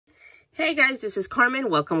Hey guys, this is Carmen.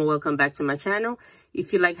 Welcome back to my channel.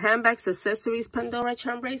 If you like handbags, accessories, Pandora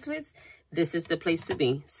charm bracelets, this is the place to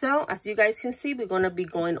be. So as you guys can see, we're going to be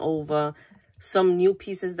going over some new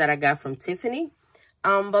pieces that I got from Tiffany.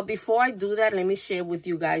 But before I do that, let me share with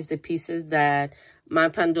you guys the pieces that my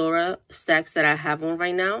Pandora stacks that I have on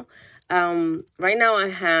right now. Right now I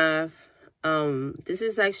have, this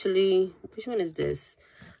is actually, which one is this?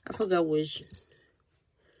 I forgot which.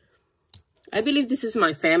 I believe this is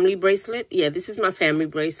my family bracelet. Yeah, this is my family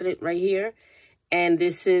bracelet right here. And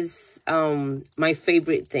this is my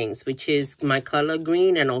favorite things, which is my color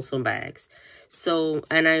green and also bags. So,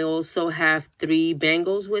 and I also have 3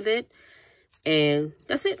 bangles with it. And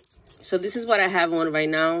that's it. So this is what I have on right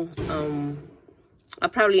now. I'll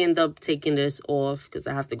probably end up taking this off because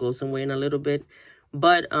I have to go somewhere in a little bit.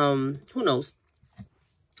 But who knows?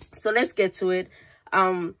 So let's get to it.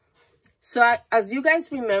 So as you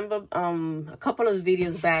guys remember, a couple of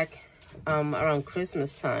videos back, around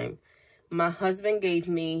Christmas time, my husband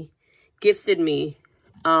gifted me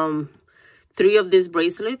 3 of these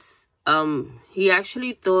bracelets. He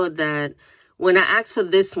actually thought that when I asked for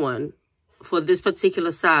this one, for this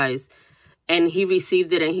particular size, and he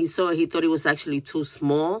received it and he saw it, he thought it was actually too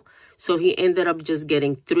small. So he ended up just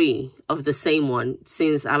getting 3 of the same one,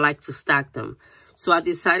 since I like to stack them. So I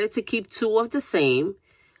decided to keep 2 of the same.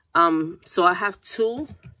 So I have 2.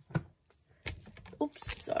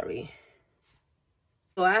 Oops, sorry.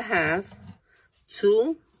 So I have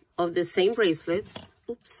 2 of the same bracelets.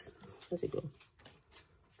 Oops, where'd it go?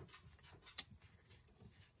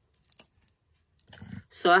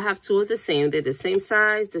 So I have 2 of the same. They're the same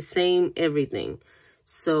size, the same everything.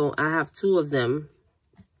 So I have 2 of them.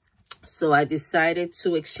 So I decided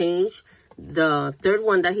to exchange the 3rd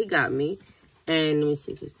one that he got me. And let me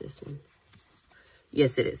see if it's this one.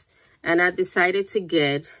 Yes, it is. And I decided to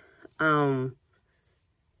get the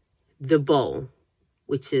bow,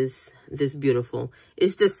 which is this beautiful.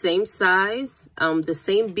 It's the same size, the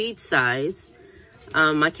same bead size.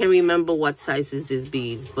 I can't remember what size is this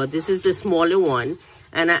bead, but this is the smaller one.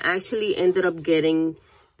 And I actually ended up getting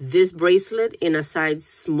this bracelet in a size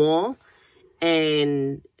small,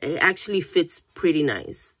 and it actually fits pretty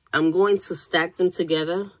nice. I'm going to stack them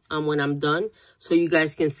together when I'm done, so you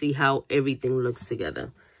guys can see how everything looks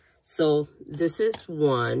together. So this is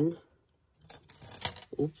one.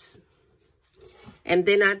 Oops. And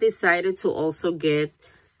then I decided to also get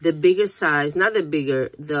the bigger size, not the bigger,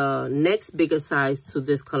 the next bigger size to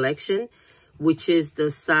this collection, which is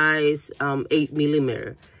the size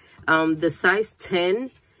 8mm. The size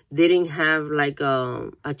 10 didn't have like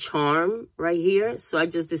a charm right here, so I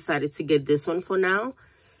just decided to get this one for now.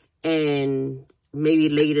 And maybe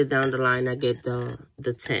later down the line, I get the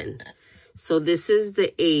 10. So this is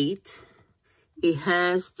the 8. It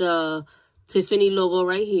has the Tiffany logo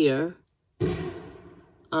right here.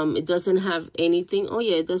 It doesn't have anything. Oh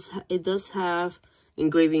yeah, it does have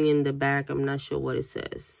engraving in the back. I'm not sure what it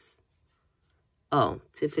says. Oh,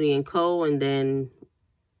 Tiffany & Co. And then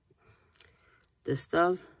the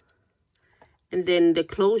stuff. And then the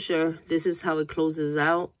closure, this is how it closes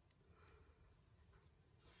out.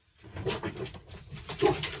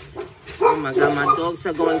 Oh my God, my dogs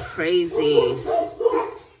are going crazy.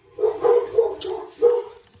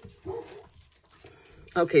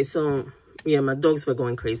 Okay, so yeah, my dogs were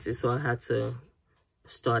going crazy, so I had to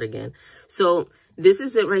start again. So this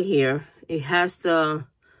is it right here. It has the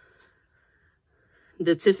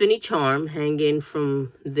Tiffany charm hanging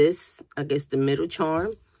from this, I guess the middle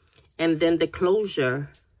charm. And then the closure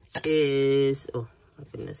is, oh my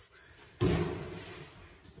goodness.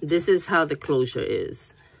 This is how the closure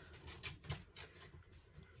is.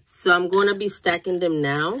 So I'm going to be stacking them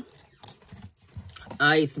now.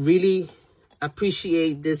 I really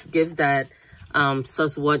appreciate this gift that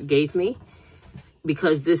Suswat gave me,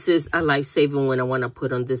 because this is a lifesaver when I want to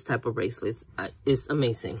put on this type of bracelets. It's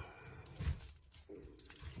amazing.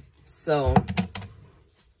 So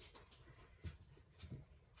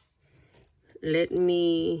let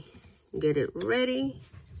me get it ready.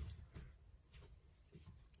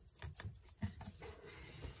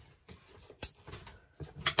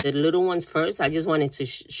 The little ones first. I just wanted to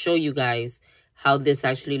show you guys how this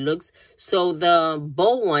actually looks. So the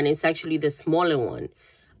bow one is actually the smaller one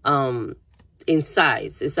in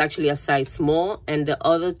size. It's actually a size small, and the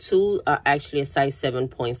other 2 are actually a size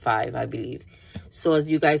 7.5, I believe. So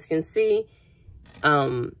as you guys can see, it's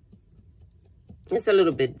a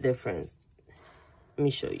little bit different. Let me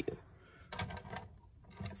show you.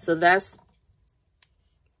 So that's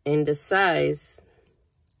in the size.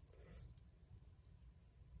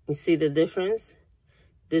 You see the difference?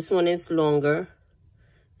 This one is longer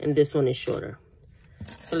and this one is shorter.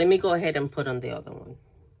 So let me go ahead and put on the other one.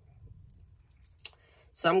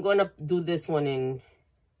 So I'm going to do this one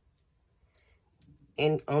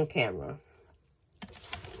on camera.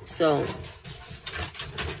 So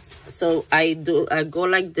I go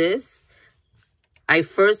like this. I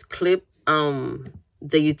first clip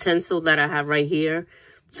the utensil that I have right here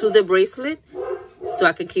to the bracelet so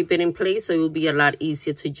I can keep it in place, so it will be a lot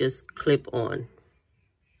easier to just clip on.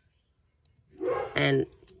 And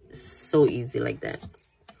so easy like that.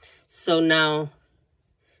 So now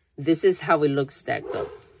this is how it looks stacked up.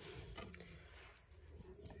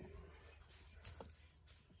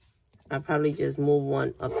 I'll probably just move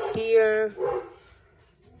one up here.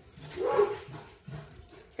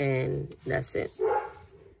 And that's it.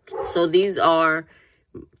 So these are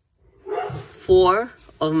 4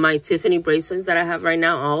 of my Tiffany bracelets that I have right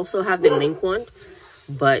now. I also have the link one,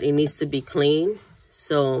 but it needs to be clean.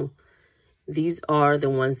 So these are the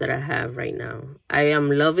ones that I have right now. I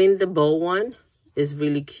am loving the bow one. It's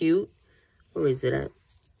really cute. Where is it at?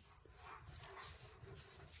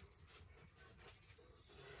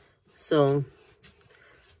 So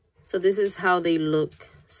this is how they look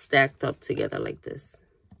stacked up together like this.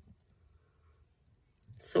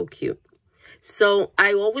 So cute. So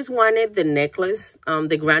I always wanted the necklace,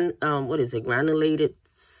 the granulated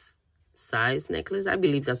size necklace. I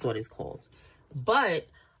believe that's what it's called. But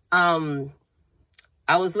I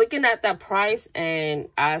was looking at that price and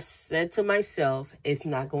I said to myself, it's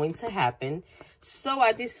not going to happen. So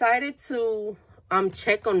I decided to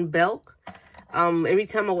check on Belk. Every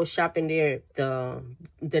time I was shopping there, the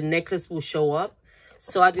necklace will show up.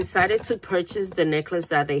 So I decided to purchase the necklace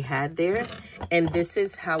that they had there. And this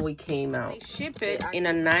is how it came out. They ship it in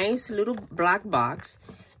a nice little black box.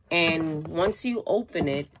 And once you open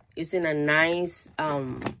it, it's in a nice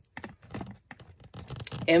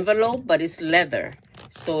envelope, but it's leather.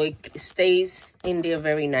 So it stays in there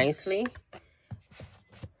very nicely.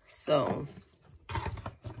 So,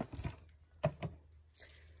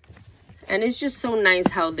 and it's just so nice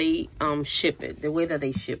how they ship it, the way that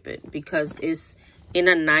they ship it, because it's in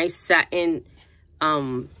a nice satin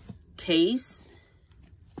case.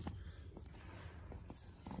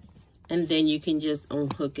 And then you can just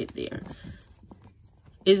unhook it there.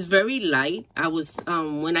 It's very light. I was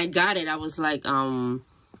when I got it, I was like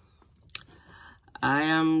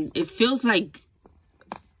it feels like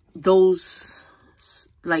those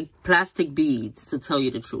like plastic beads, to tell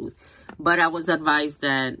you the truth. But I was advised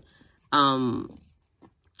that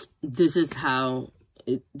this is how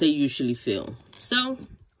they usually feel. So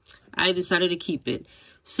I decided to keep it.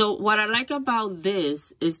 So what I like about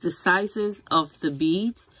this is the sizes of the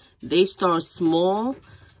beads. They start small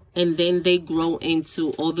and then they grow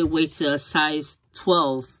into all the way to a size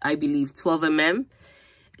 12, I believe, 12 mm.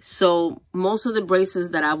 So most of the bracelets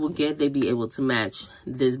that I will get, they be able to match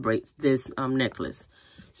this necklace.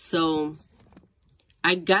 So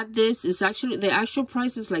I got this. It's actually, the actual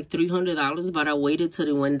price is like $300, but I waited till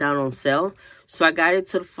it went down on sale. So I got it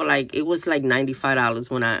for like, it was like $95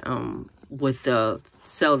 when I, with the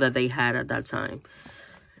sale that they had at that time.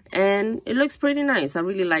 And it looks pretty nice. I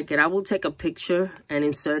really like it. I will take a picture and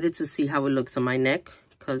insert it to see how it looks on my neck.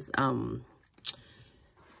 Because,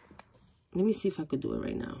 let me see if I could do it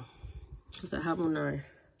right now. Because I have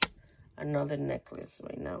another necklace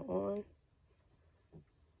right now on.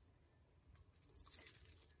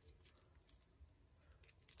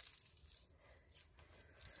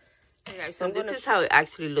 Hey guys, so this is how it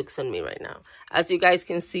actually looks on me right now. As you guys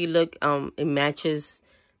can see, look, it matches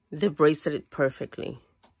the bracelet perfectly.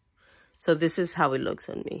 So this is how it looks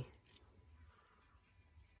on me.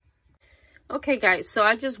 Okay guys, so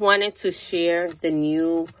I just wanted to share the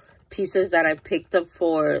new pieces that I picked up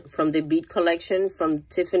from the bead collection from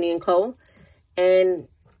Tiffany & Co. And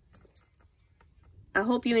I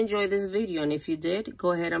hope you enjoyed this video. And if you did,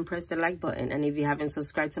 go ahead and press the like button. And if you haven't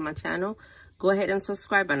subscribed to my channel, go ahead and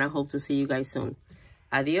subscribe. And I hope to see you guys soon.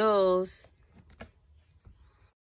 Adios.